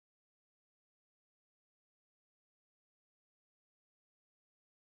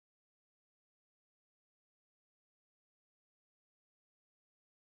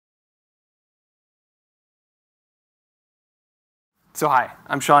So hi,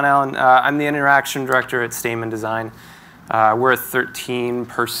 I'm Shawn Allen. I'm the interaction director at Stamen Design. We're a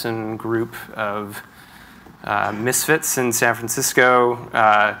 13-person group of misfits in San Francisco.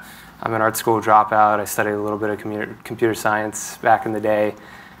 I'm an art school dropout. I studied a little bit of computer science back in the day.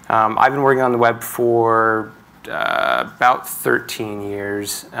 I've been working on the web for about 13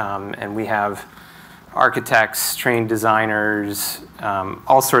 years, and we have architects, trained designers,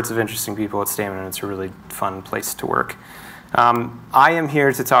 all sorts of interesting people at Stamen, and it's a really fun place to work. I am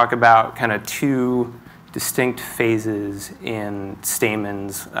here to talk about kind of two distinct phases in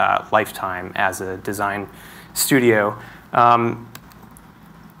Stamen's lifetime as a design studio. The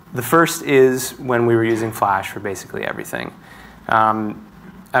first is when we were using Flash for basically everything. I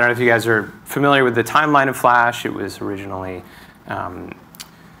don't know if you guys are familiar with the timeline of Flash. It was originally, I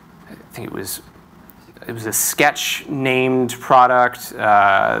think it was a sketch-named product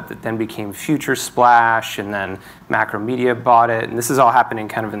that then became Future Splash, and then Macromedia bought it. And this is all happening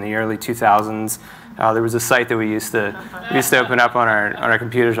kind of in the early 2000s. There was a site that we used to open up on our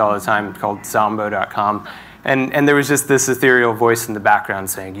computers all the time called Zombo.com. And there was just this ethereal voice in the background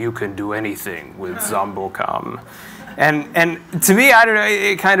saying, "You can do anything with Zombo.com." And to me, I don't know,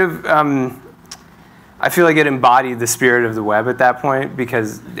 it kind of, I feel like it embodied the spirit of the web at that point,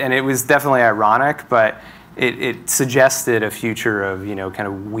 and it was definitely ironic, but it suggested a future of, kind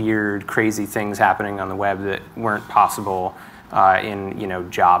of weird, crazy things happening on the web that weren't possible in,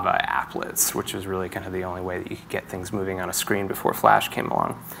 Java applets, which was really kind of the only way that you could get things moving on a screen before Flash came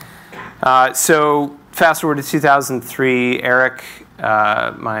along. So fast forward to 2003, Eric,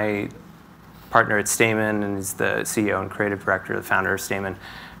 my partner at Stamen, and is the CEO and creative director, the founder of Stamen.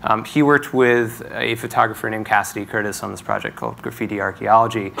 He worked with a photographer named Cassidy Curtis on this project called Graffiti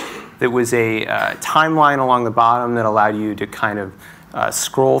Archaeology. That was a timeline along the bottom that allowed you to kind of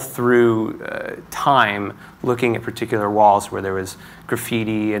scroll through time, looking at particular walls where there was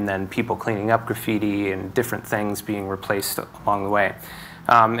graffiti and then people cleaning up graffiti and different things being replaced along the way.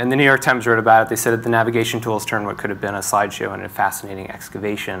 And the New York Times wrote about it. They said that the navigation tools turned what could have been a slideshow into a fascinating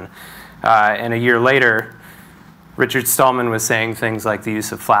excavation. And a year later, Richard Stallman was saying things like the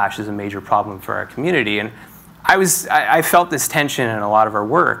use of Flash is a major problem for our community. And I felt this tension in a lot of our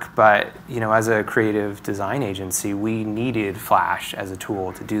work, but as a creative design agency, we needed Flash as a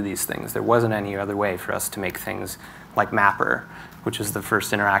tool to do these things. There wasn't any other way for us to make things like Mapper, which is the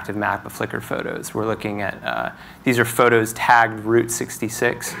first interactive map of Flickr photos. We're looking at, these are photos tagged Route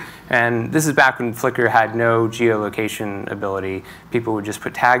 66. And this is back when Flickr had no geolocation ability. People would just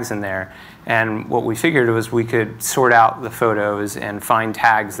put tags in there. And what we figured was we could sort out the photos and find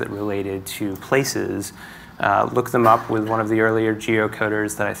tags that related to places, look them up with one of the earlier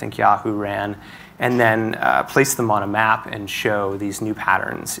geocoders that I think Yahoo ran, and then place them on a map and show these new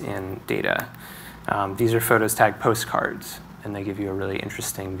patterns in data. These are photos tagged postcards, and they give you a really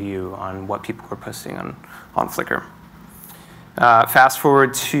interesting view on what people were posting on Flickr. Fast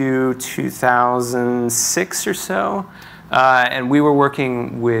forward to 2006 or so, and we were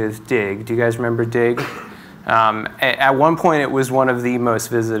working with Dig. Do you guys remember Dig? At one point, it was one of the most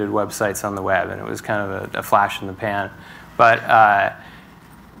visited websites on the web, and it was kind of a flash in the pan. But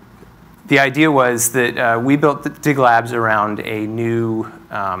the idea was that we built the Dig Labs around a new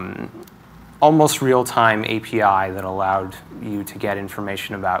almost real-time API that allowed you to get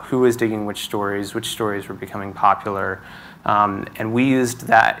information about who was digging which stories were becoming popular. And we used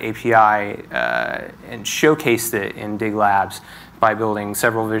that API and showcased it in Dig Labs by building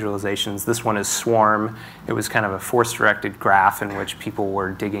several visualizations. This one is Swarm. It was kind of a force-directed graph in which people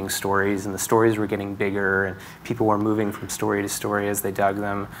were digging stories, and the stories were getting bigger, and people were moving from story to story as they dug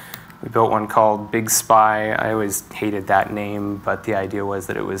them. We built one called Big Spy. I always hated that name, but the idea was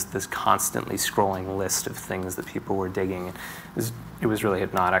that it was this constantly scrolling list of things that people were digging. It was really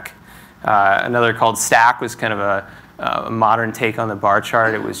hypnotic. Another called Stack was kind of a modern take on the bar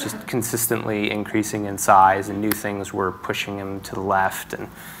chart. It was just consistently increasing in size, and new things were pushing them to the left, and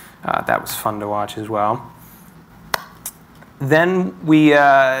that was fun to watch as well. Then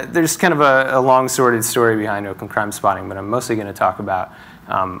there's kind of a long sordid story behind Oakland crime spotting, but I'm mostly going to talk about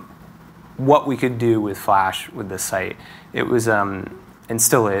what we could do with Flash with this site. It was, and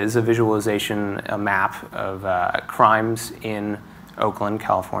still is, a visualization, a map of crimes in Oakland,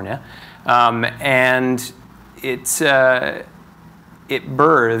 California. And it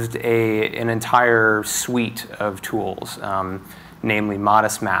birthed an entire suite of tools, namely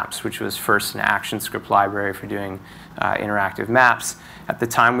Modest Maps, which was first an ActionScript library for doing interactive maps. At the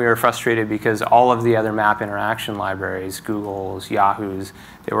time, we were frustrated because all of the other map interaction libraries, Google's, Yahoo's,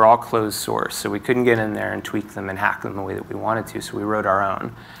 they were all closed source. So we couldn't get in there and tweak them and hack them the way that we wanted to, so we wrote our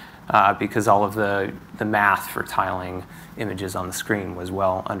own. because all of the math for tiling images on the screen was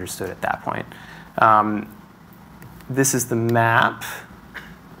well understood at that point. This is the map.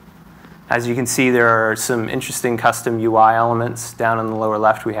 As you can see, there are some interesting custom UI elements. Down in the lower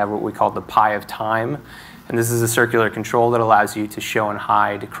left, we have what we call the pie of time. And this is a circular control that allows you to show and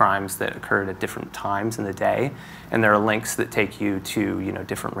hide crimes that occurred at different times in the day. And there are links that take you to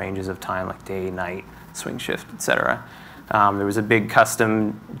different ranges of time, like day, night, swing shift, et cetera. There was a big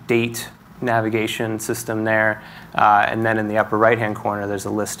custom date navigation system there. And then in the upper right-hand corner, there's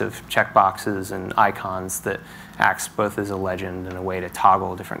a list of checkboxes and icons that acts both as a legend and a way to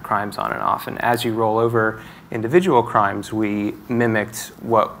toggle different crimes on and off. And as you roll over individual crimes, we mimicked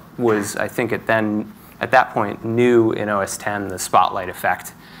what was, I think, at that point, new in OS X, the spotlight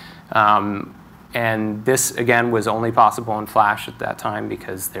effect. And this, again, was only possible in Flash at that time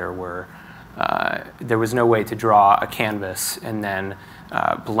because there was no way to draw a canvas and then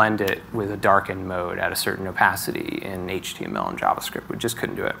blend it with a darken mode at a certain opacity in HTML and JavaScript. We just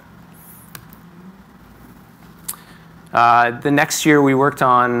couldn't do it. The next year, we worked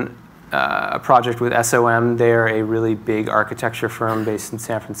on a project with SOM. They're a really big architecture firm based in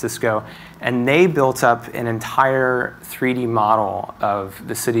San Francisco. And they built up an entire 3D model of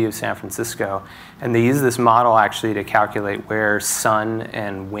the city of San Francisco. And they used this model actually to calculate where sun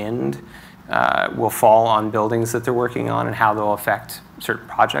and wind will fall on buildings that they're working on and how they'll affect certain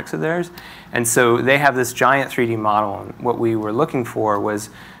projects of theirs. And so they have this giant 3D model. And what we were looking for was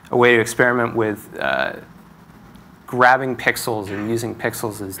a way to experiment with grabbing pixels and using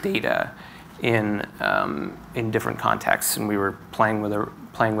pixels as data in different contexts. And we were playing with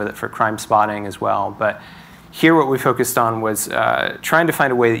it for crime spotting as well. But here what we focused on was trying to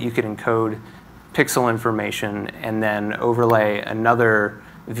find a way that you could encode pixel information and then overlay another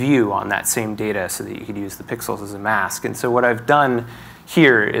view on that same data so that you could use the pixels as a mask. And so what I've done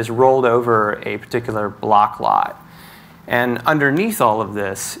here is rolled over a particular block lot. And underneath all of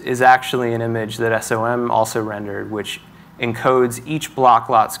this is actually an image that SOM also rendered, which encodes each block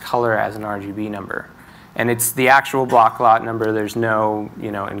lot's color as an RGB number. And it's the actual block lot number. There's no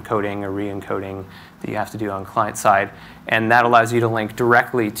encoding or re-encoding that you have to do on client side. And that allows you to link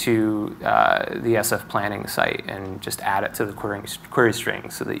directly to the SF planning site and just add it to the query string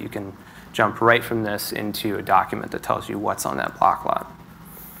so that you can jump right from this into a document that tells you what's on that block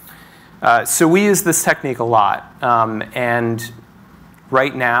lot. So we use this technique a lot. And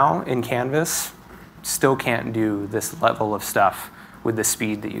right now in Canvas, still can't do this level of stuff with the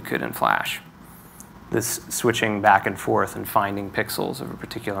speed that you could in Flash. This switching back and forth and finding pixels of a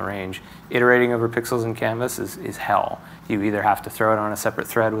particular range. Iterating over pixels in Canvas is hell. You either have to throw it on a separate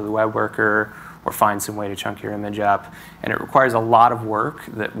thread with a web worker or find some way to chunk your image up. And it requires a lot of work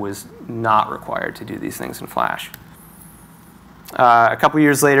that was not required to do these things in Flash. A couple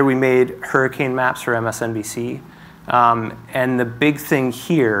years later, we made hurricane maps for MSNBC. And the big thing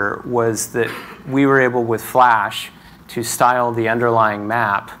here was that we were able, with Flash, to style the underlying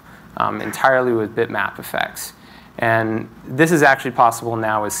map entirely with bitmap effects. And this is actually possible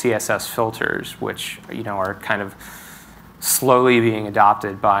now with CSS filters, which are kind of slowly being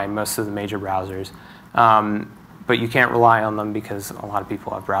adopted by most of the major browsers. But you can't rely on them because a lot of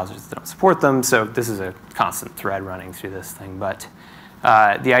people have browsers that don't support them. So this is a constant thread running through this thing. But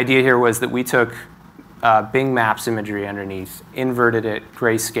the idea here was that we took Bing Maps imagery underneath, inverted it,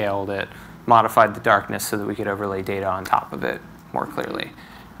 grayscaled it, modified the darkness so that we could overlay data on top of it more clearly.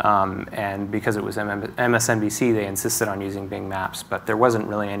 And because it was MSNBC, they insisted on using Bing Maps. But there wasn't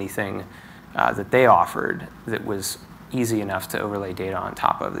really anything that they offered that was easy enough to overlay data on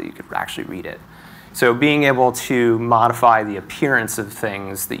top of that you could actually read it. So being able to modify the appearance of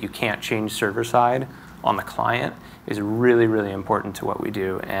things that you can't change server-side on the client is really, really important to what we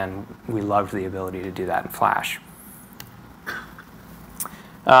do, and we loved the ability to do that in Flash.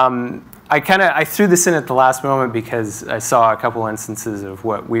 I threw this in at the last moment because I saw a couple instances of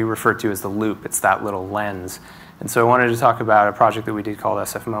what we refer to as the loop. It's that little lens. And so I wanted to talk about a project that we did called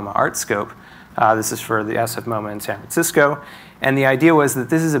SF MoMA ArtScope. This is for the SF MoMA in San Francisco. And the idea was that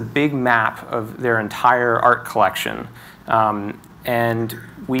this is a big map of their entire art collection. And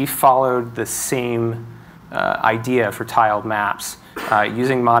we followed the same idea for tiled maps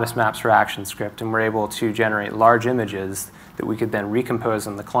using modest maps for ActionScript, and we're able to generate large images that we could then recompose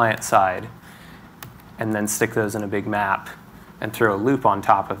on the client side and then stick those in a big map and throw a loop on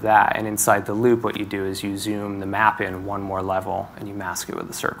top of that. And inside the loop, what you do is you zoom the map in one more level and you mask it with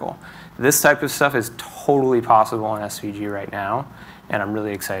a circle. This type of stuff is totally possible in SVG right now, and I'm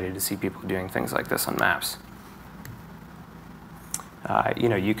really excited to see people doing things like this on maps.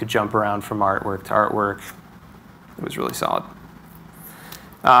 You could jump around from artwork to artwork. It was really solid.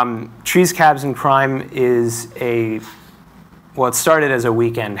 Trees, Cabs, and Crime is well, it started as a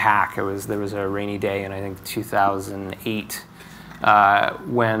weekend hack. There was a rainy day in, I think, 2008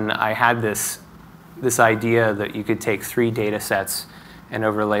 when I had this idea that you could take 3 data sets and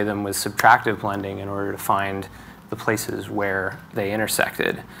overlay them with subtractive blending in order to find the places where they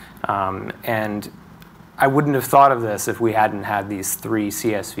intersected. And I wouldn't have thought of this if we hadn't had these 3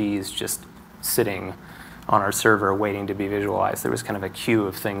 CSVs just sitting on our server waiting to be visualized. There was kind of a queue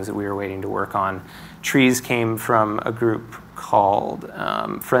of things that we were waiting to work on. Trees came from a group called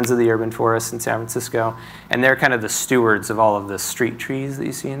Friends of the Urban Forest in San Francisco, and they're kind of the stewards of all of the street trees that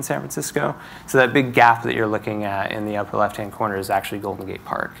you see in San Francisco. So that big gap that you're looking at in the upper left-hand corner is actually Golden Gate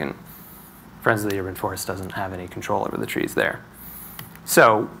Park, and Friends of the Urban Forest doesn't have any control over the trees there.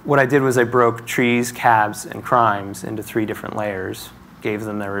 So what I did was I broke trees, cabs, and crimes into 3 different layers, gave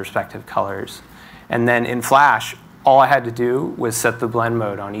them their respective colors, and then in Flash, all I had to do was set the blend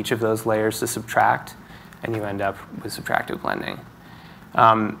mode on each of those layers to subtract, and you end up with subtractive blending.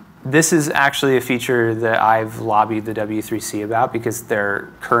 This is actually a feature that I've lobbied the W3C about because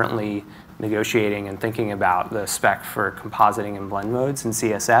they're currently negotiating and thinking about the spec for compositing and blend modes in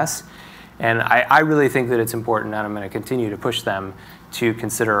CSS. And I really think that it's important, and I'm going to continue to push them to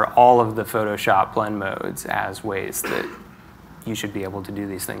consider all of the Photoshop blend modes as ways that you should be able to do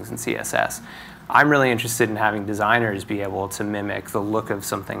these things in CSS. I'm really interested in having designers be able to mimic the look of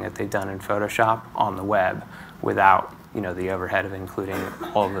something that they've done in Photoshop on the web without, the overhead of including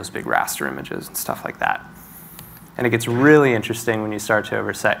all of those big raster images and stuff like that. And it gets really interesting when you start to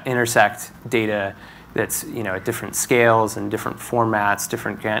intersect data that's at different scales and different formats,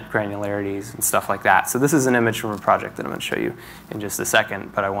 different granularities and stuff like that. So this is an image from a project that I'm going to show you in just a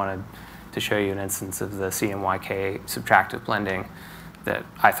second, but I wanted to show you an instance of the CMYK subtractive blending that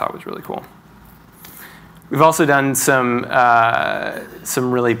I thought was really cool. We've also done some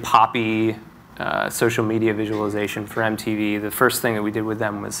really poppy social media visualization for MTV. The first thing that we did with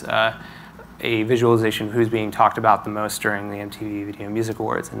them was a visualization of who's being talked about the most during the MTV Video Music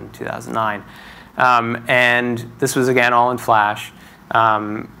Awards in 2009. And this was, again, all in Flash.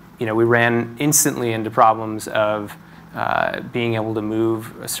 We ran instantly into problems of being able to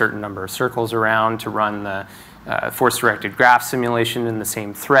move a certain number of circles around to run the force-directed graph simulation in the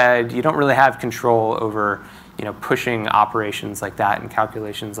same thread. You don't really have control over pushing operations like that and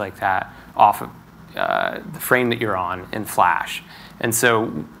calculations like that off of the frame that you're on in Flash. And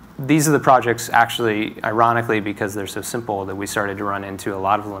so these are the projects, actually, ironically, because they're so simple, that we started to run into a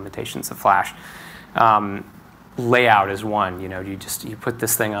lot of the limitations of Flash. Layout is one. You put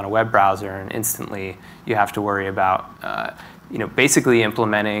this thing on a web browser, and instantly you have to worry about basically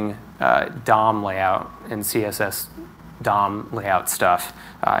implementing DOM layout and CSS DOM layout stuff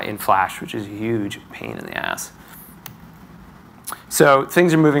in Flash, which is a huge pain in the ass. So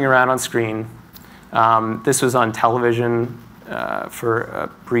things are moving around on screen. This was on television for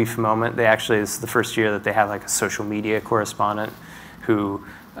a brief moment. This is the first year that they had like a social media correspondent who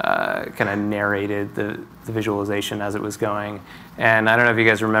kind of narrated the visualization as it was going. And I don't know if you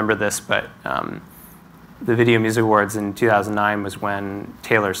guys remember this, but the Video Music Awards in 2009 was when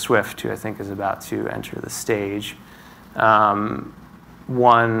Taylor Swift, who I think is about to enter the stage,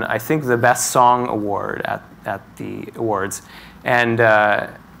 won, I think, the Best Song Award at the awards, and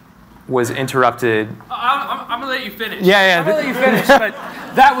was interrupted. I'm going to let you finish. Yeah. I'm going to let you finish, but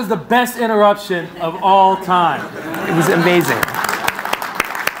that was the best interruption of all time. It was amazing.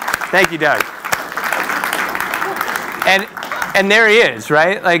 Thank you, Doug. And there he is,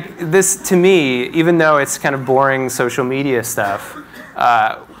 right? Like, this, to me, even though it's kind of boring social media stuff,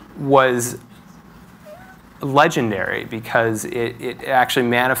 was legendary because it actually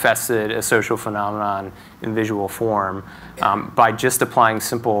manifested a social phenomenon in visual form by just applying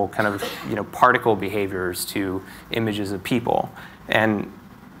simple kind of particle behaviors to images of people. And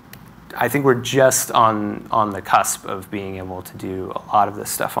I think we're just on the cusp of being able to do a lot of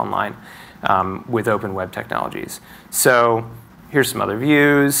this stuff online with open web technologies. So here's some other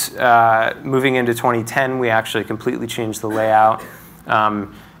views. Moving into 2010, we actually completely changed the layout.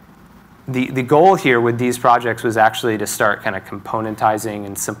 The goal here with these projects was actually to start kind of componentizing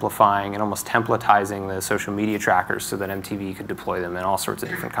and simplifying and almost templatizing the social media trackers so that MTV could deploy them in all sorts of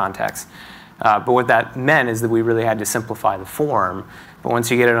different contexts. But what that meant is that we really had to simplify the form. But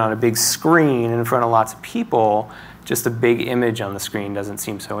once you get it on a big screen in front of lots of people, just a big image on the screen doesn't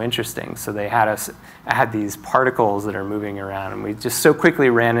seem so interesting. So they had these particles that are moving around, and we just so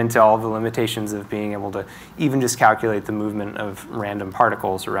quickly ran into all the limitations of being able to even just calculate the movement of random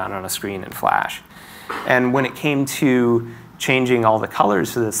particles around on a screen in Flash. And when it came to changing all the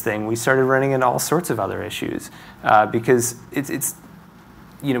colors for this thing, we started running into all sorts of other issues because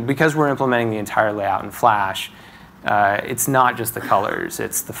because we're implementing the entire layout in Flash, it's not just the colors,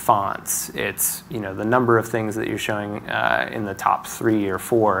 it's the fonts, it's the number of things that you're showing in the top 3 or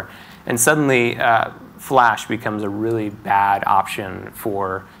 4. And suddenly, Flash becomes a really bad option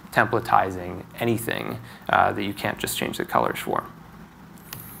for templatizing anything that you can't just change the colors for.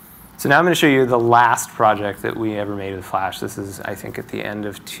 So now I'm going to show you the last project that we ever made with Flash. This is, I think, at the end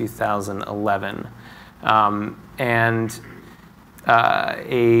of 2011. And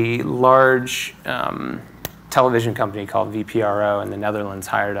a large television company called VPRO in the Netherlands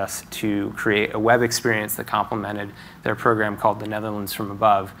hired us to create a web experience that complemented their program called The Netherlands from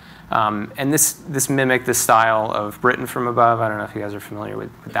Above. And this mimicked the style of Britain from Above. I don't know if you guys are familiar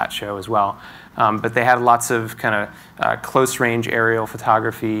with that show as well. But they had lots of kind of close-range aerial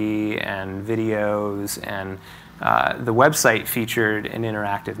photography and videos. And the website featured an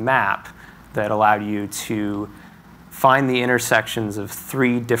interactive map that allowed you to find the intersections of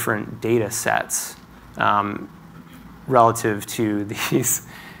 3 different data sets relative to these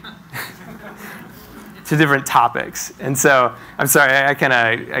to different topics. And so, I'm sorry,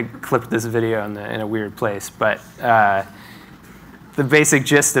 I clipped this video in a weird place, but the basic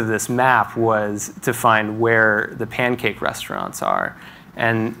gist of this map was to find where the pancake restaurants are.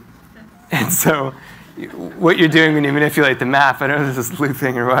 And so what you're doing when you manipulate the map, I don't know if this is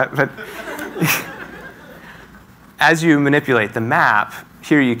looping or what, but as you manipulate the map,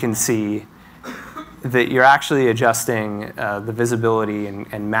 here you can see that you're actually adjusting the visibility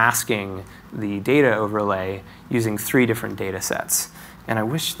and masking the data overlay using 3 different data sets. And I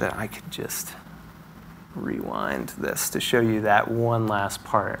wish that I could just rewind this to show you that one last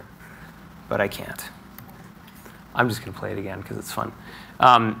part, but I can't. I'm just going to play it again because it's fun.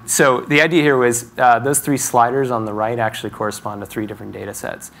 So the idea here was those 3 sliders on the right actually correspond to 3 different data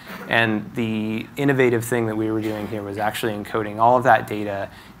sets. And the innovative thing that we were doing here was actually encoding all of that data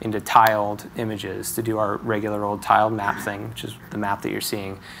into tiled images to do our regular old tiled map thing, which is the map that you're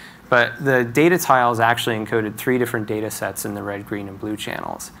seeing. But the data tiles actually encoded 3 different data sets in the red, green, and blue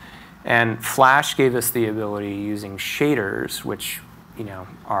channels. And Flash gave us the ability, using shaders, which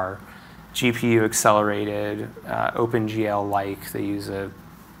are GPU accelerated, OpenGL-like. They use a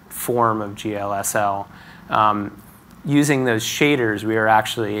form of GLSL. Using those shaders, we are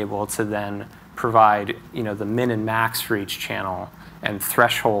actually able to then provide the min and max for each channel and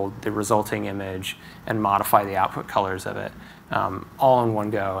threshold the resulting image and modify the output colors of it all in one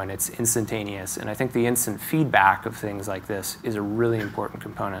go, and it's instantaneous. And I think the instant feedback of things like this is a really important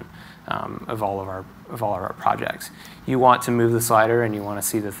component of all of our projects. You want to move the slider and you want to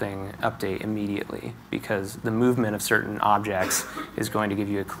see the thing update immediately, because the movement of certain objects is going to give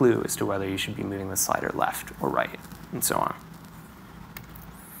you a clue as to whether you should be moving the slider left or right, and so on.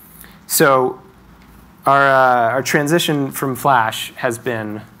 So our transition from Flash has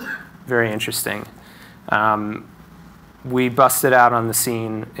been very interesting. We busted out on the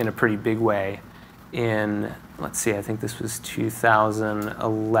scene in a pretty big way in, let's see, I think this was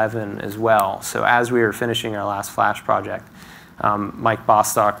 2011 as well. So as we were finishing our last Flash project, Mike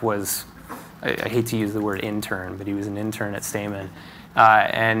Bostock was, I hate to use the word intern, but he was an intern at Stamen.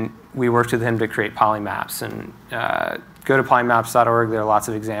 And we worked with him to create polymaps. And go to polymaps.org, there are lots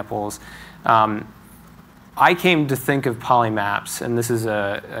of examples. I came to think of polymaps, and this is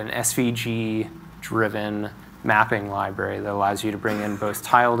an SVG-driven mapping library that allows you to bring in both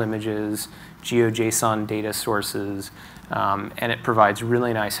tiled images, GeoJSON data sources, and it provides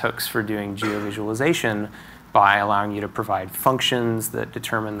really nice hooks for doing geovisualization by allowing you to provide functions that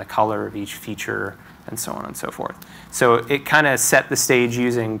determine the color of each feature, and so on and so forth. So it kind of set the stage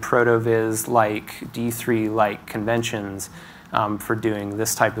using ProtoVis-like, D3-like conventions for doing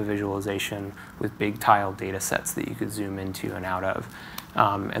this type of visualization with big tiled data sets that you could zoom into and out of.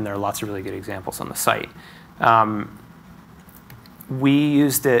 And there are lots of really good examples on the site. We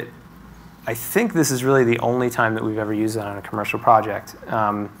used it, I think this is really the only time that we've ever used it on a commercial project.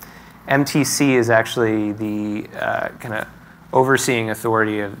 MTC is actually the kind of overseeing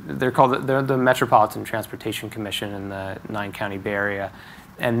authority of, they're the Metropolitan Transportation Commission in the 9-county Bay Area.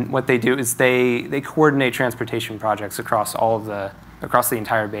 And what they do is they coordinate transportation projects across the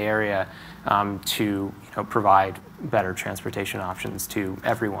entire Bay Area to provide better transportation options to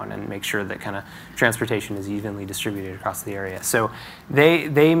everyone and make sure that kind of transportation is evenly distributed across the area. So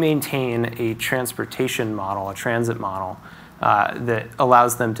they maintain a transportation model, a transit model, that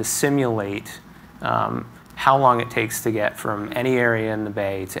allows them to simulate how long it takes to get from any area in the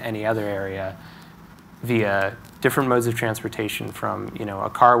Bay to any other area via different modes of transportation, from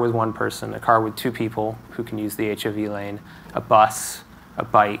a car with 1 person, a car with 2 people who can use the HOV lane, a bus, a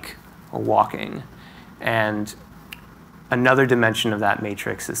bike, or walking. And Another dimension of that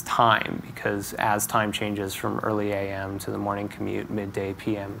matrix is time, because as time changes from early AM to the morning commute, midday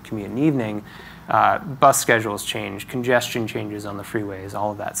PM commute, and evening, bus schedules change, congestion changes on the freeways,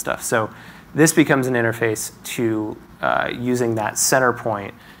 all of that stuff. So this becomes an interface to using that center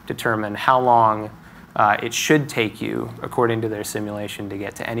point to determine how long it should take you, according to their simulation, to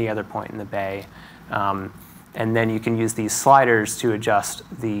get to any other point in the bay. And then you can use these sliders to adjust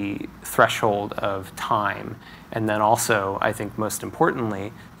the threshold of time. And then also, I think most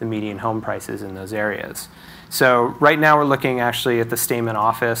importantly, the median home prices in those areas. So right now we're looking actually at the Stamen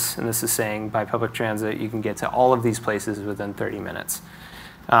office, and this is saying by public transit you can get to all of these places within 30 minutes.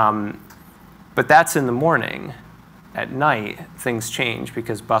 But that's in the morning. At night, things change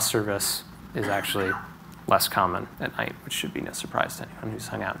because bus service is actually less common at night, which should be no surprise to anyone who's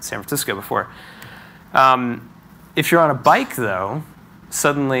hung out in San Francisco before. If you're on a bike, though,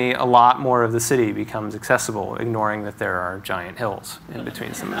 suddenly a lot more of the city becomes accessible, ignoring that there are giant hills in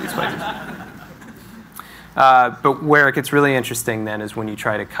between some of these places. But where it gets really interesting then is when you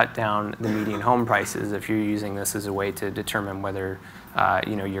try to cut down the median home prices, if you're using this as a way to determine whether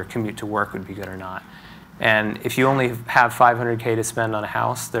your commute to work would be good or not. And if you only have $500K to spend on a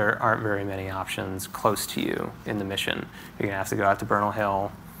house, there aren't very many options close to you in the Mission. You're going to have to go out to Bernal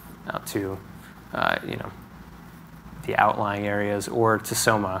Hill, out to the outlying areas, or to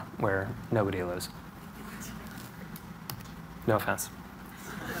Soma, where nobody lives. No offense.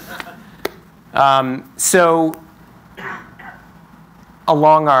 So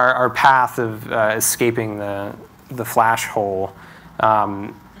along our path of escaping the flash hole,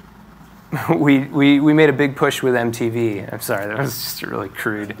 we made a big push with MTV. I'm sorry, that was just really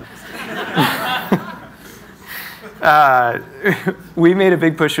crude. We made a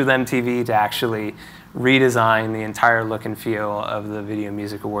big push with MTV to actually redesign the entire look and feel of the Video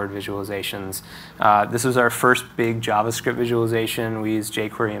Music Award visualizations. This was our first big JavaScript visualization. We used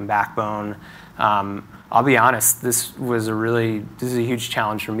jQuery and Backbone. I'll be honest, this is a huge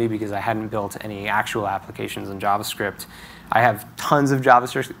challenge for me because I hadn't built any actual applications in JavaScript. I have tons of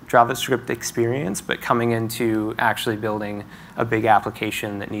JavaScript experience, but coming into actually building a big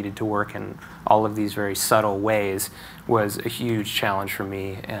application that needed to work in all of these very subtle ways was a huge challenge for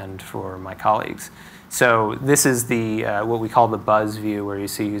me and for my colleagues. So this is the what we call the buzz view, where you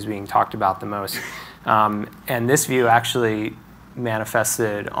see who's being talked about the most. And this view actually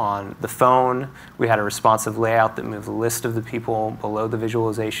manifested on the phone. We had a responsive layout that moved the list of the people below the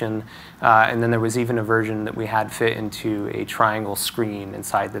visualization. And then there was even a version that we had fit into a triangle screen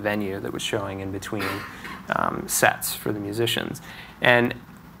inside the venue that was showing in between sets for the musicians. And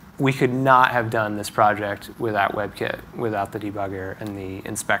we could not have done this project without WebKit, without the debugger and the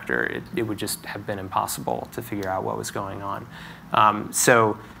inspector. It would just have been impossible to figure out what was going on.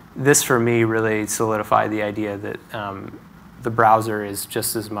 So this, for me, really solidified the idea that the browser is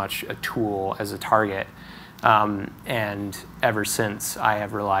just as much a tool as a target. And ever since, I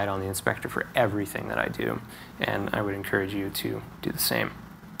have relied on the inspector for everything that I do. And I would encourage you to do the same.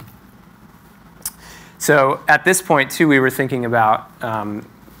 So at this point, too, we were thinking about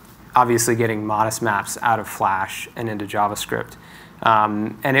obviously getting modest maps out of Flash and into JavaScript.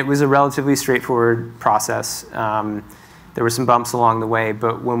 And it was a relatively straightforward process. There were some bumps along the way,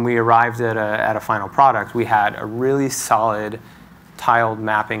 but when we arrived at a final product, we had a really solid tiled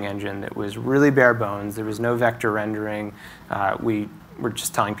mapping engine that was really bare bones. There was no vector rendering. We were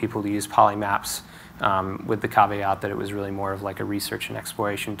just telling people to use polymaps with the caveat that it was really more of like a research and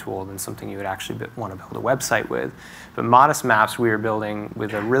exploration tool than something you would actually want to build a website with. But modest maps we were building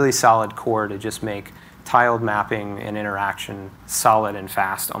with a really solid core to just make tiled mapping and interaction solid and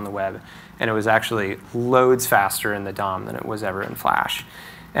fast on the web. And it was actually loads faster in the DOM than it was ever in Flash.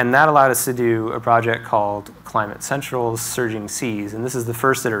 And that allowed us to do a project called Climate Central's Surging Seas. And this is the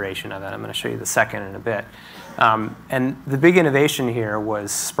first iteration of it. I'm going to show you the second in a bit. And the big innovation here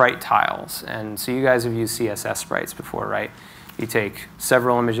was sprite tiles. And so you guys have used CSS sprites before, right? You take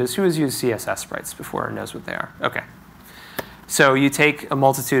several images. Who has used CSS sprites before and knows what they are? OK. So you take a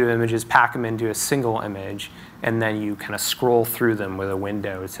multitude of images, pack them into a single image, and then you kind of scroll through them with a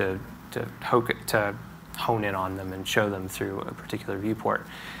window to hone in on them and show them through a particular viewport.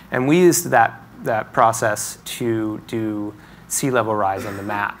 And we used that process to do sea level rise on the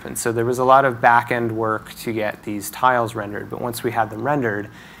map. And so there was a lot of back-end work to get these tiles rendered. But once we had them rendered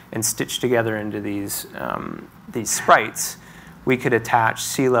and stitched together into these sprites, we could attach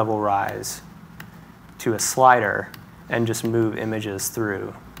sea level rise to a slider and just move images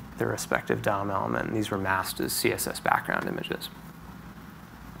through their respective DOM element. And these were masked as CSS background images.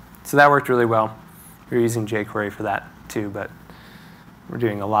 So that worked really well. We were using jQuery for that too, but we're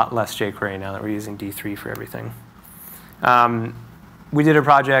doing a lot less jQuery now that we're using D3 for everything. We did a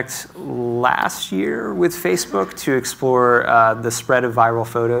project last year with Facebook to explore the spread of viral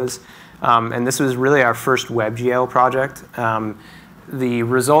photos. And this was really our first WebGL project. The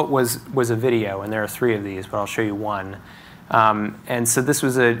result was a video, and there are 3 of these, but I'll show you one. And so this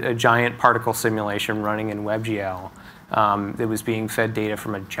was a giant particle simulation running in WebGL that was being fed data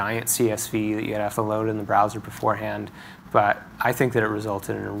from a giant CSV that you'd have to load in the browser beforehand. But I think that it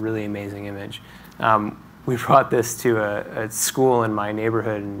resulted in a really amazing image. We brought this to a school in my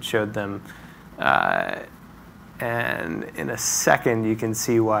neighborhood and showed them. And in a second, you can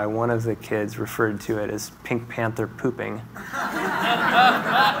see why one of the kids referred to it as Pink Panther pooping.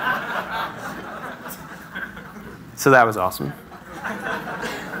 So that was awesome.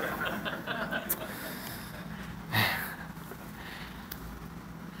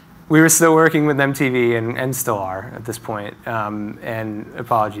 We were still working with MTV and still are at this point. And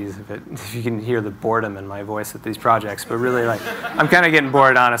apologies if you can hear the boredom in my voice at these projects, but really, like, I'm kind of getting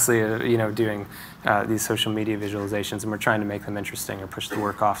bored, honestly, doing these social media visualizations, and we're trying to make them interesting or push the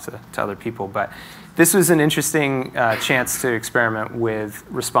work off to other people. But this was an interesting chance to experiment with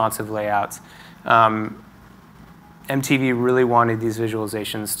responsive layouts. MTV really wanted these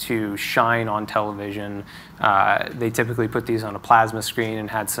visualizations to shine on television. They typically put these on a plasma screen and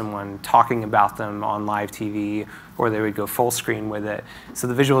had someone talking about them on live TV, or they would go full screen with it. So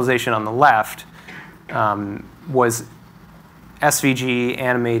the visualization on the left was SVG,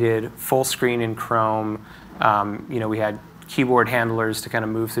 animated, full screen in Chrome. We had keyboard handlers to kind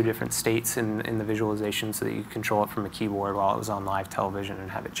of move through different states in the visualization so that you could control it from a keyboard while it was on live television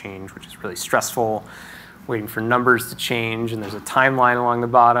and have it change, which is really stressful. Waiting for numbers to change, and there's a timeline along the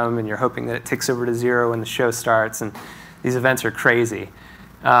bottom, and you're hoping that it ticks over to 0 when the show starts, and these events are crazy.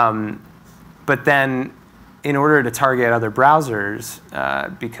 But then, in order to target other browsers,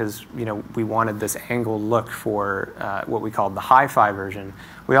 because we wanted this angled look for what we called the hi-fi version,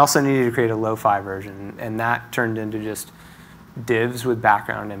 we also needed to create a lo-fi version, and that turned into just divs with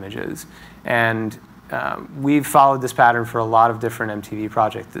background images. And we've followed this pattern for a lot of different MTV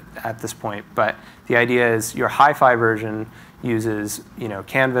projects at this point, but the idea is your hi-fi version uses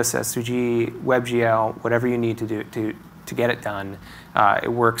Canvas, SVG, WebGL, whatever you need to do to get it done. It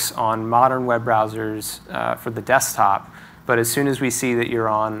works on modern web browsers for the desktop, but as soon as we see that you're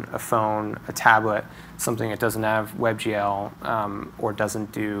on a phone, a tablet, something that doesn't have WebGL or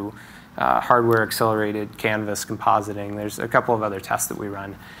doesn't do hardware accelerated Canvas compositing, there's a couple of other tests that we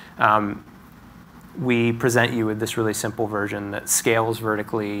run. We present you with this really simple version that scales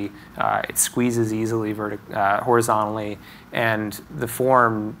vertically, it squeezes easily horizontally, and the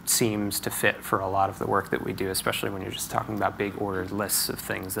form seems to fit for a lot of the work that we do, especially when you're just talking about big ordered lists of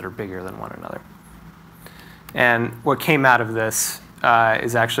things that are bigger than one another. And what came out of this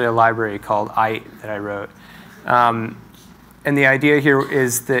is actually a library called IET that I wrote. And the idea here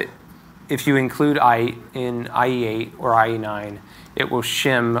is that if you include IET in IE8 or IE9, it will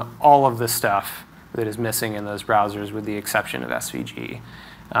shim all of the stuff that is missing in those browsers with the exception of SVG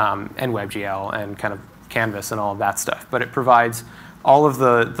and WebGL and kind of Canvas and all of that stuff. But it provides all of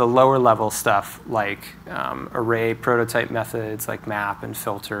the lower level stuff like array prototype methods like map and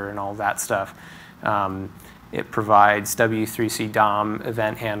filter and all of that stuff. It provides W3C DOM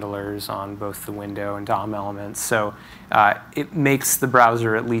event handlers on both the window and DOM elements. So it makes the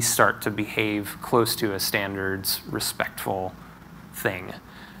browser at least start to behave close to a standards respectful thing.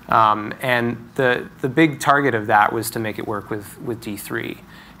 And the big target of that was to make it work with D3.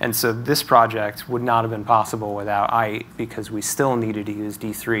 And so this project would not have been possible without IET because we still needed to use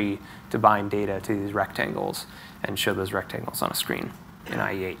D3 to bind data to these rectangles and show those rectangles on a screen in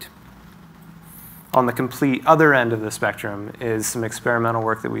IE8. On the complete other end of the spectrum is some experimental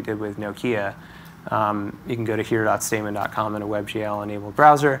work that we did with Nokia. You can go to here.stamen.com in a WebGL-enabled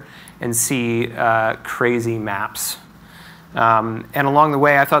browser and see crazy maps. And along the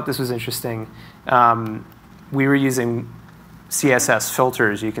way, I thought this was interesting. We were using CSS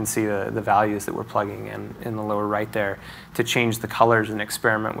filters. You can see the values that we're plugging in the lower right there to change the colors and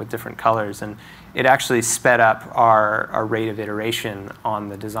experiment with different colors. And it actually sped up our rate of iteration on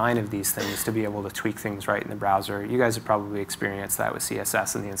the design of these things to be able to tweak things right in the browser. You guys have probably experienced that with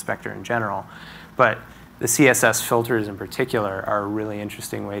CSS and the inspector in general. But the CSS filters in particular are a really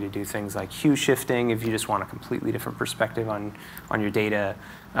interesting way to do things like hue shifting if you just want a completely different perspective on your data,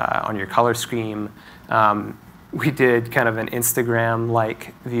 on your color scheme. We did kind of an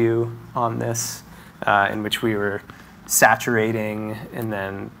Instagram-like view on this in which we were saturating and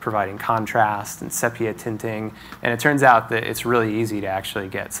then providing contrast and sepia tinting. And it turns out that it's really easy to actually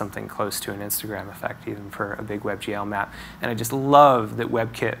get something close to an Instagram effect, even for a big WebGL map. And I just love that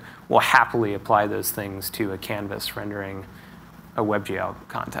WebKit will happily apply those things to a canvas rendering a WebGL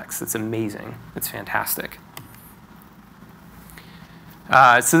context. It's amazing. It's fantastic.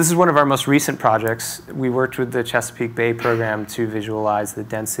 So this is one of our most recent projects. We worked with the Chesapeake Bay program to visualize the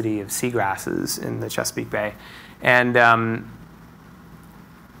density of seagrasses in the Chesapeake Bay. And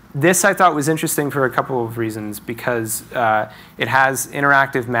this I thought was interesting for a couple of reasons, because it has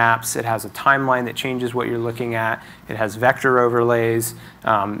interactive maps, it has a timeline that changes what you're looking at, it has vector overlays,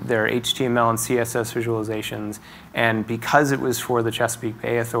 there are HTML and CSS visualizations, and because it was for the Chesapeake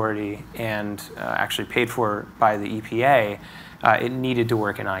Bay Authority and actually paid for by the EPA, it needed to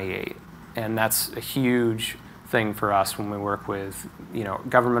work in IE8. And that's a huge thing for us when we work with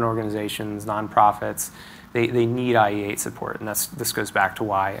government organizations, nonprofits. They need IE8 support, and this goes back to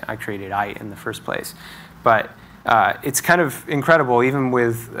why I created IE in the first place. But it's kind of incredible, even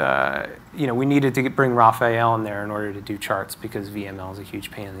with, we needed to bring Raphael in there in order to do charts, because VML is a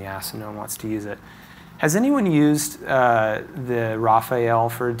huge pain in the ass and no one wants to use it. Has anyone used the Raphael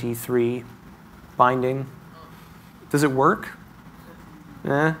for D3 binding? Does it work?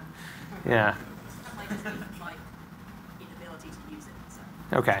 Yeah.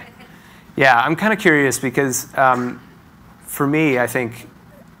 Okay. Yeah, I'm kind of curious because for me, I think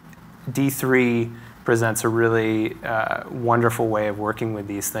D3 presents a really wonderful way of working with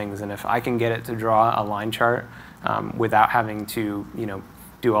these things. And if I can get it to draw a line chart without having to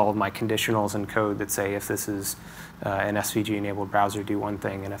do all of my conditionals in code that say if this is an SVG-enabled browser, do one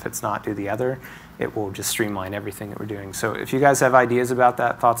thing, and if it's not, do the other, it will just streamline everything that we're doing. So if you guys have ideas about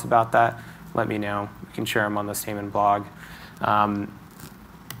that, thoughts about that, let me know. We can share them on the Stamen blog.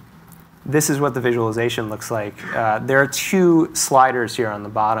 This is what the visualization looks like. There are two sliders here on the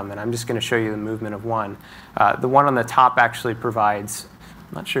bottom, and I'm just going to show you the movement of one. The one on the top actually provides,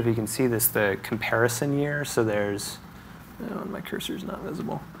 I'm not sure if you can see this, the comparison year. So there's, my cursor's not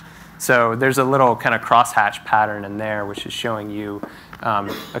visible. So there's a little kind of crosshatch pattern in there, which is showing you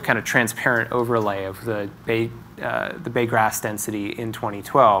a kind of transparent overlay of the bay grass density in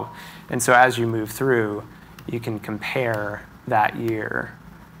 2012. And so as you move through, you can compare that year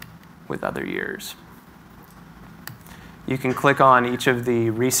with other years. You can click on each of the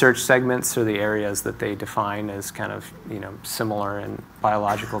research segments, or the areas that they define as kind of similar in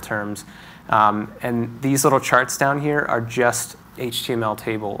biological terms. And these little charts down here are just HTML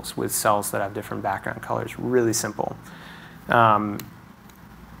tables with cells that have different background colors. Really simple.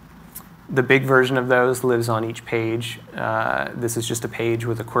 The big version of those lives on each page. This is just a page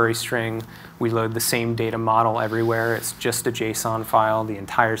with a query string. We load the same data model everywhere. It's just a JSON file. The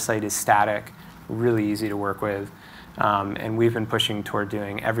entire site is static, really easy to work with. And we've been pushing toward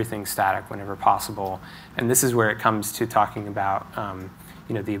doing everything static whenever possible. And this is where it comes to talking about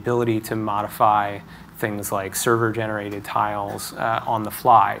the ability to modify things like server-generated tiles on the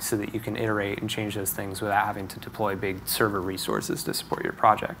fly, so that you can iterate and change those things without having to deploy big server resources to support your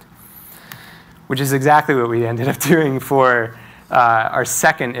project. Which is exactly what we ended up doing for our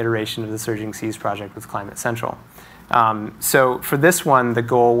second iteration of the Surging Seas project with Climate Central. So for this one, the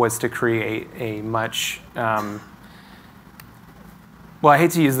goal was to create a much, well, I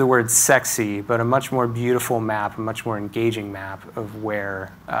hate to use the word sexy, but a much more beautiful map, a much more engaging map of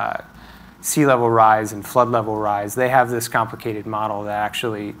where sea level rise and flood level rise. They have this complicated model that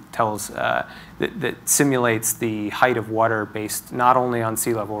actually tells, that simulates the height of water based not only on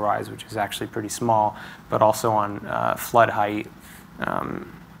sea level rise, which is actually pretty small, but also on flood height.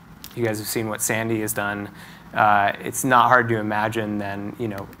 You guys have seen what Sandy has done. It's not hard to imagine then,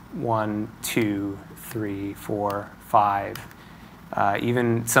 1, 2, 3, 4, 5.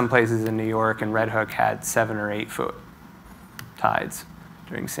 Even some places in New York and Red Hook had 7 or 8 foot tides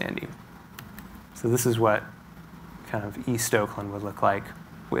during Sandy. So this is what kind of East Oakland would look like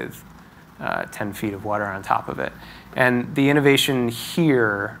with 10 feet of water on top of it. And the innovation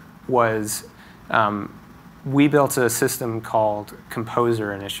here was we built a system called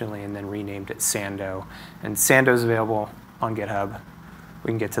Composer initially and then renamed it Sando. And Sando is available on GitHub. We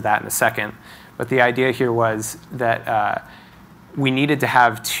can get to that in a second. But the idea here was that we needed to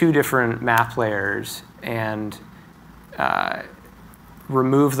have 2 different map layers and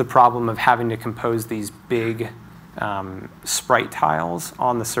remove the problem of having to compose these big sprite tiles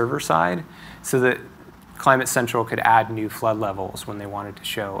on the server side, so that Climate Central could add new flood levels when they wanted to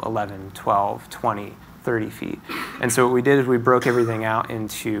show 11, 12, 20, 30 feet. And so what we did is we broke everything out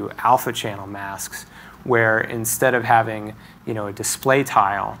into alpha channel masks, where instead of having a display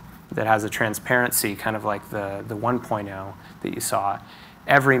tile that has a transparency, kind of like the 1.0 that you saw.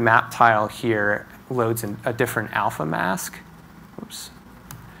 Every map tile here loads in a different alpha mask. Oops.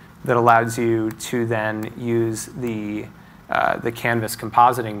 That allows you to then use the canvas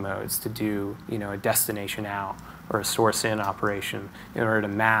compositing modes to do a destination out or a source in operation in order to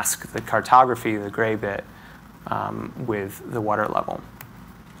mask the cartography, the gray bit, with the water level.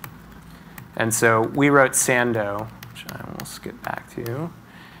 And so we wrote Sando, which I will skip back to,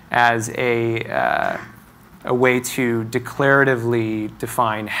 as a way to declaratively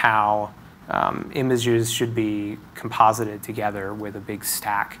define how images should be composited together with a big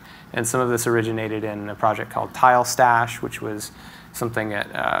stack. And some of this originated in a project called Tile Stash, which was something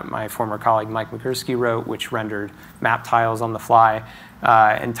that my former colleague Mike McGursky wrote, which rendered map tiles on the fly.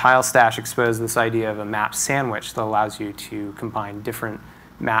 And Tile Stash exposed this idea of a map sandwich that allows you to combine different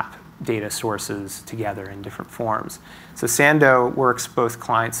map data sources together in different forms. So Sando works both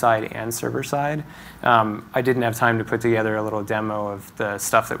client-side and server-side. I didn't have time to put together a little demo of the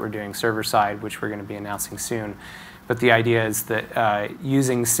stuff that we're doing server-side, which we're going to be announcing soon. But the idea is that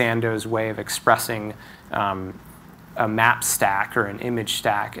using Sando's way of expressing a map stack or an image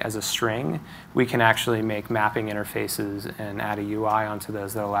stack as a string, we can actually make mapping interfaces and add a UI onto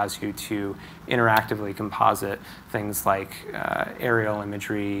those that allows you to interactively composite things like aerial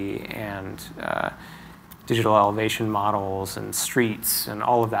imagery and digital elevation models and streets and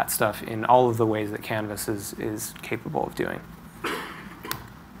all of that stuff in all of the ways that Canvas is capable of doing.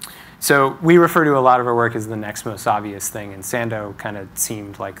 So we refer to a lot of our work as the next most obvious thing, and Sando kind of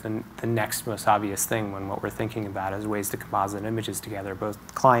seemed like the next most obvious thing when what we're thinking about is ways to composite images together,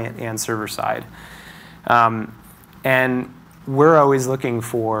 both client and server side. And we're always looking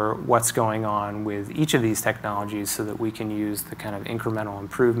for what's going on with each of these technologies so that we can use the kind of incremental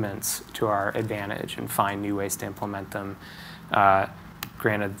improvements to our advantage and find new ways to implement them.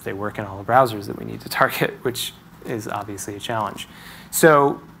 Granted, they work in all the browsers that we need to target, which is obviously a challenge.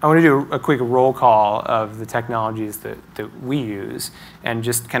 So I want to do a quick roll call of the technologies that we use and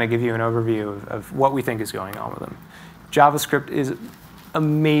just kind of give you an overview of what we think is going on with them. JavaScript is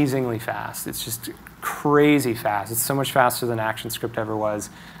amazingly fast. It's just crazy fast. It's so much faster than ActionScript ever was.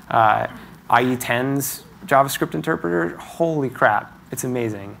 IE10's JavaScript interpreter, holy crap, it's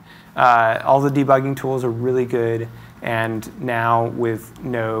amazing. All the debugging tools are really good. And now with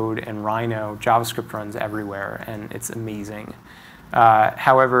Node and Rhino, JavaScript runs everywhere, and it's amazing.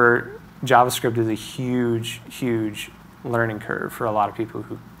 However, JavaScript is a huge, huge learning curve for a lot of people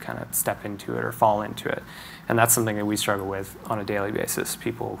who kind of step into it or fall into it. And that's something that we struggle with on a daily basis,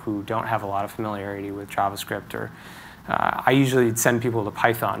 people who don't have a lot of familiarity with JavaScript. Or I usually send people to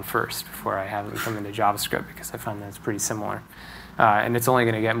Python first before I have them come into JavaScript because I find that it's pretty similar. And it's only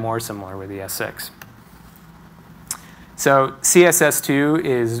going to get more similar with ES6. So CSS2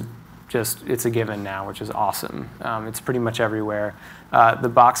 is just, it's a given now, which is awesome. It's pretty much everywhere. The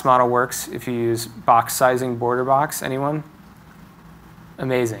box model works if you use box sizing border box. Anyone?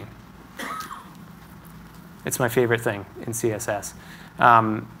 Amazing. It's my favorite thing in CSS.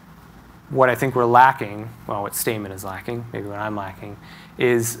 What I think we're lacking, well, what Stamen is lacking, maybe what I'm lacking,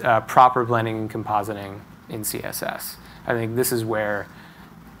 is proper blending and compositing in CSS. I think this is where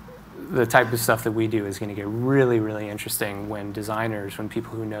the type of stuff that we do is going to get really, really interesting when designers, when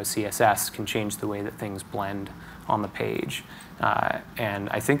people who know CSS can change the way that things blend on the page. And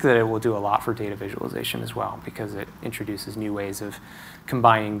I think that it will do a lot for data visualization as well because it introduces new ways of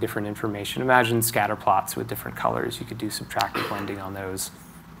combining different information. Imagine scatter plots with different colors. You could do subtractive blending on those.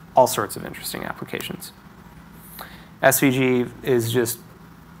 All sorts of interesting applications. SVG is just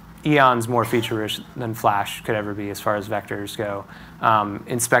eons more feature-rich than Flash could ever be as far as vectors go.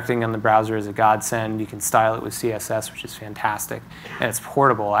 Inspecting on the browser is a godsend. You can style it with CSS, which is fantastic. And it's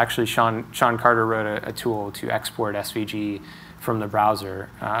portable. Actually, Shawn Carter wrote a tool to export SVG from the browser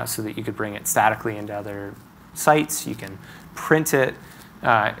so that you could bring it statically into other sites. You can print it.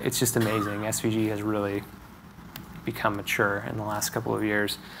 It's just amazing. SVG has really become mature in the last couple of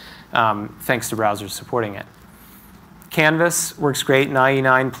years, thanks to browsers supporting it. Canvas works great in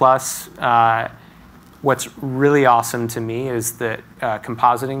IE9 plus. What's really awesome to me is that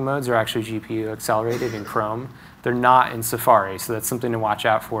compositing modes are actually GPU accelerated in Chrome. They're not in Safari, so that's something to watch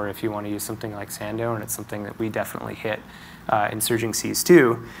out for if you want to use something like Sando, and it's something that we definitely hit in Surging Seas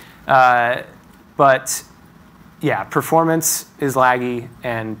too. But yeah, performance is laggy,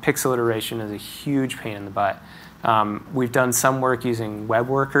 and pixel iteration is a huge pain in the butt. We've done some work using web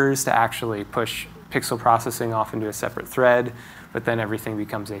workers to actually push pixel processing off into a separate thread, but then everything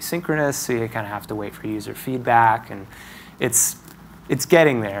becomes asynchronous, so you kind of have to wait for user feedback, and it's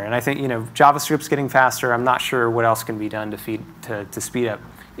getting there. And I think JavaScript's getting faster. I'm not sure what else can be done to speed up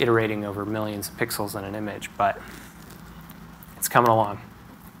iterating over millions of pixels in an image, but it's coming along.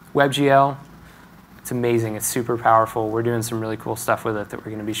 WebGL, it's amazing. It's super powerful. We're doing some really cool stuff with it that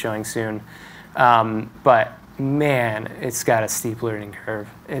we're going to be showing soon. But man, it's got a steep learning curve.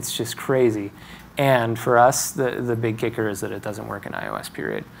 It's just crazy. And for us, the big kicker is that it doesn't work in iOS,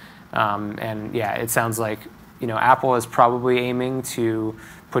 period. And yeah, it sounds like Apple is probably aiming to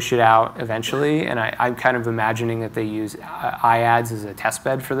push it out eventually. And I'm kind of imagining that they use iAds as a test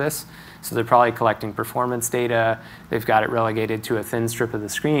bed for this. So they're probably collecting performance data. They've got it relegated to a thin strip of the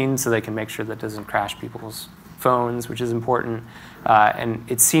screen so they can make sure that doesn't crash people's phones, which is important. And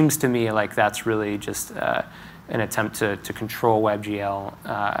it seems to me like that's really just an attempt to control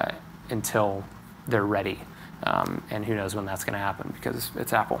WebGL until they're ready. And who knows when that's going to happen because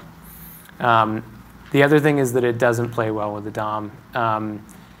it's Apple. The other thing is that it doesn't play well with the DOM.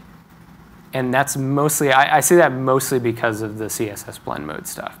 And that's mostly, I say that mostly because of the CSS blend mode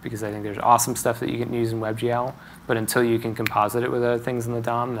stuff, because I think there's awesome stuff that you can use in WebGL, but until you can composite it with other things in the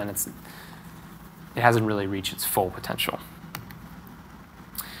DOM, then it hasn't really reached its full potential.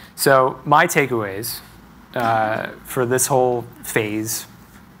 So my takeaways for this whole phase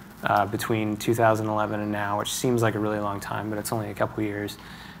between 2011 and now, which seems like a really long time, but it's only a couple years,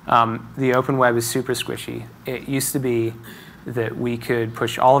 the open web is super squishy. It used to be that we could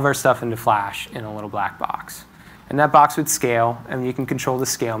push all of our stuff into Flash in a little black box. And that box would scale, and you can control the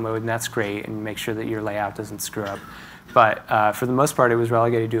scale mode, and that's great, and make sure that your layout doesn't screw up. But for the most part, it was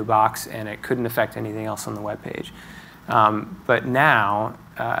relegated to a box, and it couldn't affect anything else on the web page. But now,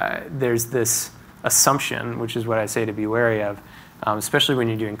 there's this assumption, which is what I say to be wary of, especially when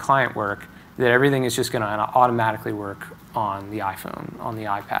you're doing client work, that everything is just going to automatically work on the iPhone, on the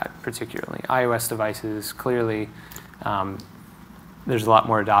iPad particularly. iOS devices, clearly, there's a lot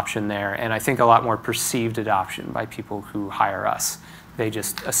more adoption there, and I think a lot more perceived adoption by people who hire us. They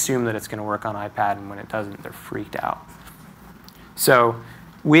just assume that it's going to work on iPad, and when it doesn't, they're freaked out. So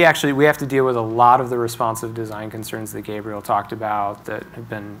we have to deal with a lot of the responsive design concerns that Gabriel talked about that have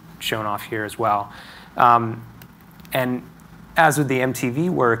been shown off here as well. And as with the MTV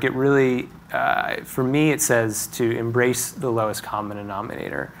work, it really, for me, it says to embrace the lowest common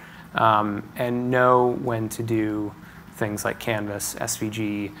denominator and know when to do things like Canvas,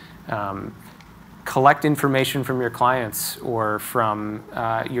 SVG, collect information from your clients or from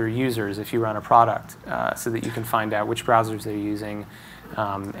your users if you run a product so that you can find out which browsers they're using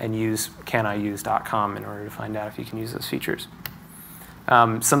and use caniuse.com in order to find out if you can use those features.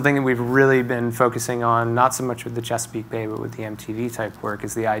 Something that we've really been focusing on, not so much with the Chesapeake Bay, but with the MTV type work,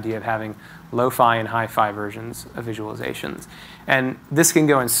 is the idea of having lo-fi and hi-fi versions of visualizations. And this can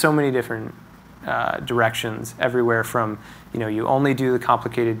go in so many different directions, everywhere from, you only do the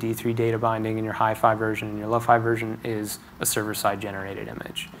complicated D3 data binding in your hi-fi version, and your lo-fi version is a server-side generated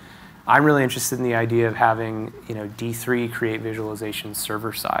image. I'm really interested in the idea of having D3 create visualizations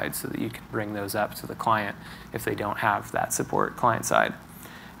server-side so that you can bring those up to the client if they don't have that support client-side.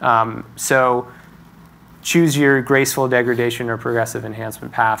 So choose your graceful degradation or progressive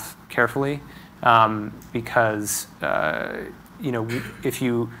enhancement path carefully because if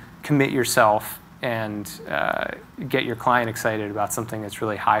you commit yourself and get your client excited about something that's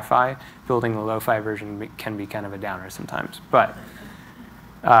really hi-fi, building the lo-fi version can be kind of a downer sometimes. But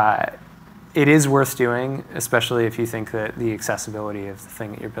it is worth doing, especially if you think that the accessibility of the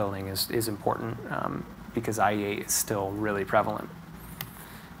thing that you're building is important, because IE8 is still really prevalent.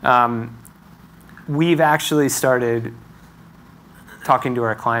 We've actually started talking to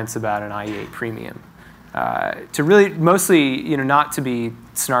our clients about an IE8 premium. To really, mostly, not to be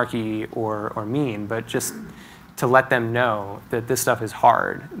snarky or mean, but just to let them know that this stuff is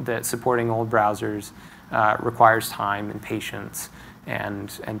hard, that supporting old browsers requires time and patience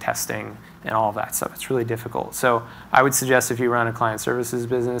and testing and all of that stuff. It's really difficult. So I would suggest if you run a client services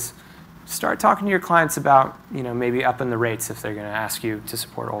business, start talking to your clients about maybe upping the rates if they're going to ask you to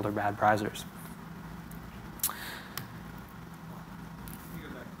support older bad browsers.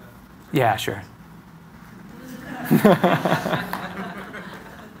 Yeah, sure.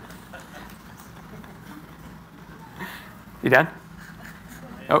 You done?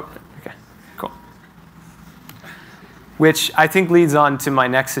 Oh, okay, cool. Which I think leads on to my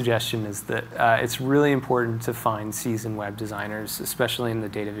next suggestion is that it's really important to find seasoned web designers, especially in the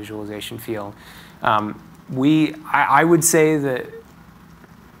data visualization field. I would say that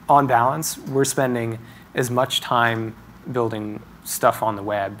on balance, we're spending as much time building stuff on the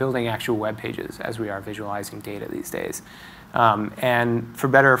web, building actual web pages as we are visualizing data these days. And for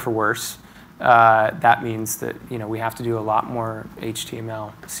better or for worse, that means that we have to do a lot more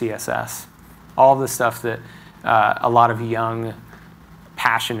HTML, CSS, all of the stuff that a lot of young,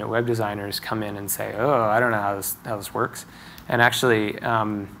 passionate web designers come in and say, oh, I don't know how this works. And actually,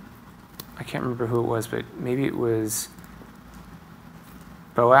 I can't remember who it was, but maybe it was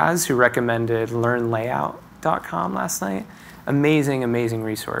Boaz who recommended learnlayout.com last night. Amazing, amazing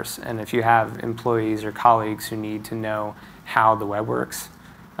resource. And if you have employees or colleagues who need to know how the web works,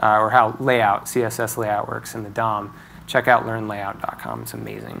 or how layout, CSS layout works in the DOM, check out learnlayout.com. It's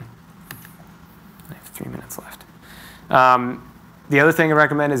amazing. I have 3 minutes left. The other thing I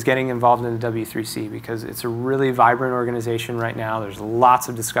recommend is getting involved in the W3C because it's a really vibrant organization right now. There's lots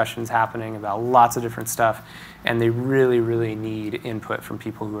of discussions happening about lots of different stuff, and they really, really need input from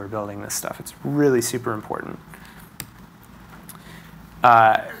people who are building this stuff. It's really super important.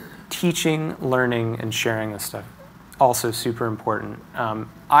 Teaching, learning, and sharing this stuff, also super important.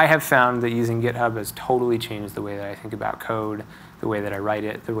 I have found that using GitHub has totally changed the way that I think about code, the way that I write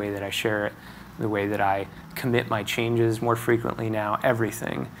it, the way that I share it, the way that I commit my changes more frequently now,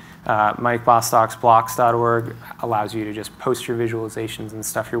 everything. Mike Bostock's blocks.org allows you to just post your visualizations and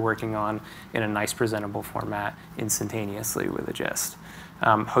stuff you're working on in a nice presentable format instantaneously with a gist.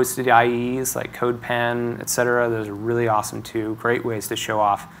 Hosted IEs like CodePen, et cetera, those are really awesome too. Great ways to show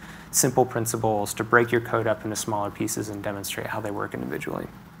off simple principles, to break your code up into smaller pieces and demonstrate how they work individually.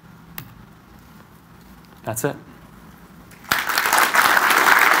 That's it.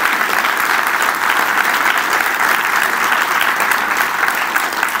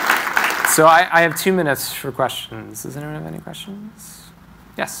 So I have 2 minutes for questions. Does anyone have any questions?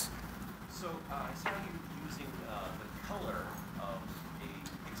 Yes? So I saw you using the color of a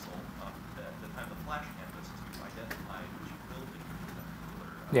pixel at the time of the Flash canvas to identify which building was that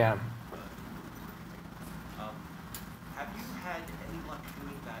particular. Yeah. Have you had any luck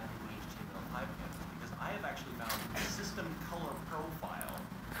doing that in the HTML5 canvas? Because I have actually found the system color profile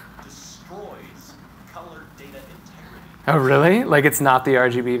destroys color data integrity. Oh, really? Like it's not the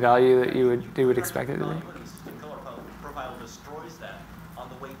RGB value that you would expect it to be? The system color profile destroys that on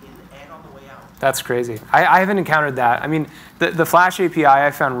the way in and on the way out. That's crazy. I haven't encountered that. I mean, the Flash API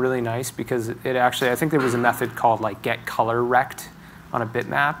I found really nice because it actually, I think there was a method called like get color rect on a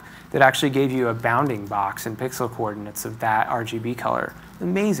bitmap that actually gave you a bounding box in pixel coordinates of that RGB color.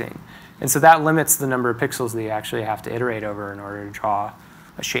 Amazing. And so that limits the number of pixels that you actually have to iterate over in order to draw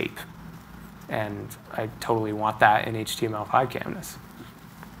a shape. And I totally want that in HTML5 canvas.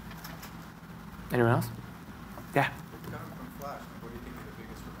 Anyone else? Yeah. Coming from Flash, what do you think are the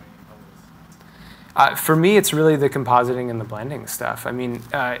biggest remaining colors? For me, it's really the compositing and the blending stuff. I mean,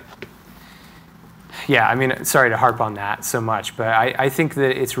 yeah, I mean, sorry to harp on that so much, but I think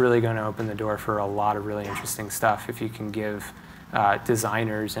that it's really going to open the door for a lot of really interesting stuff if you can give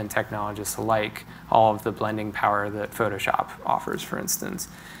designers and technologists alike all of the blending power that Photoshop offers, for instance.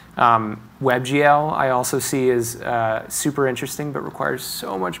 WebGL I also see is super interesting, but requires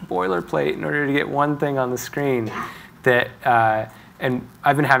so much boilerplate in order to get one thing on the screen that, and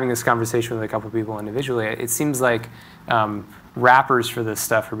I've been having this conversation with a couple of people individually, it seems like wrappers for this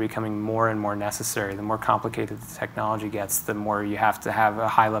stuff are becoming more and more necessary. The more complicated the technology gets, the more you have to have a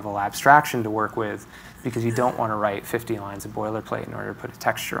high-level abstraction to work with because you don't want to write 50 lines of boilerplate in order to put a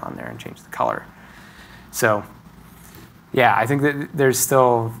texture on there and change the color. So yeah, I think that there's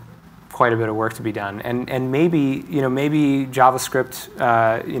still quite a bit of work to be done, and maybe maybe JavaScript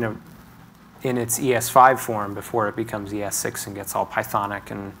in its ES5 form before it becomes ES6 and gets all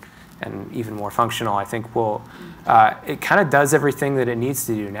Pythonic and even more functional. I think it kind of does everything that it needs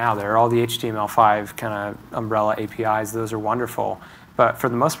to do now. There are all the HTML5 kind of umbrella APIs; those are wonderful. But for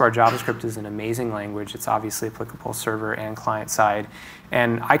the most part, JavaScript is an amazing language. It's obviously applicable server and client side.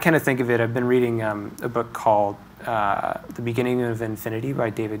 And I kind of think of it, I've been reading a book called The Beginning of Infinity by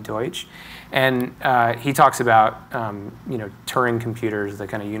David Deutsch. And he talks about Turing computers, the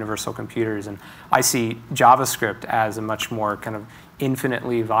kind of universal computers. And I see JavaScript as a much more kind of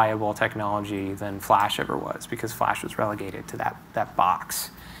infinitely viable technology than Flash ever was, because Flash was relegated to that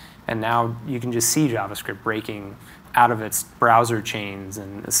box. And now you can just see JavaScript breaking out of its browser chains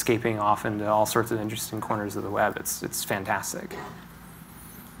and escaping off into all sorts of interesting corners of the web. It's fantastic.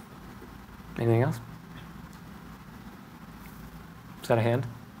 Anything else? Is that a hand?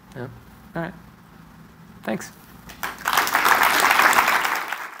 Yeah. All right. Thanks.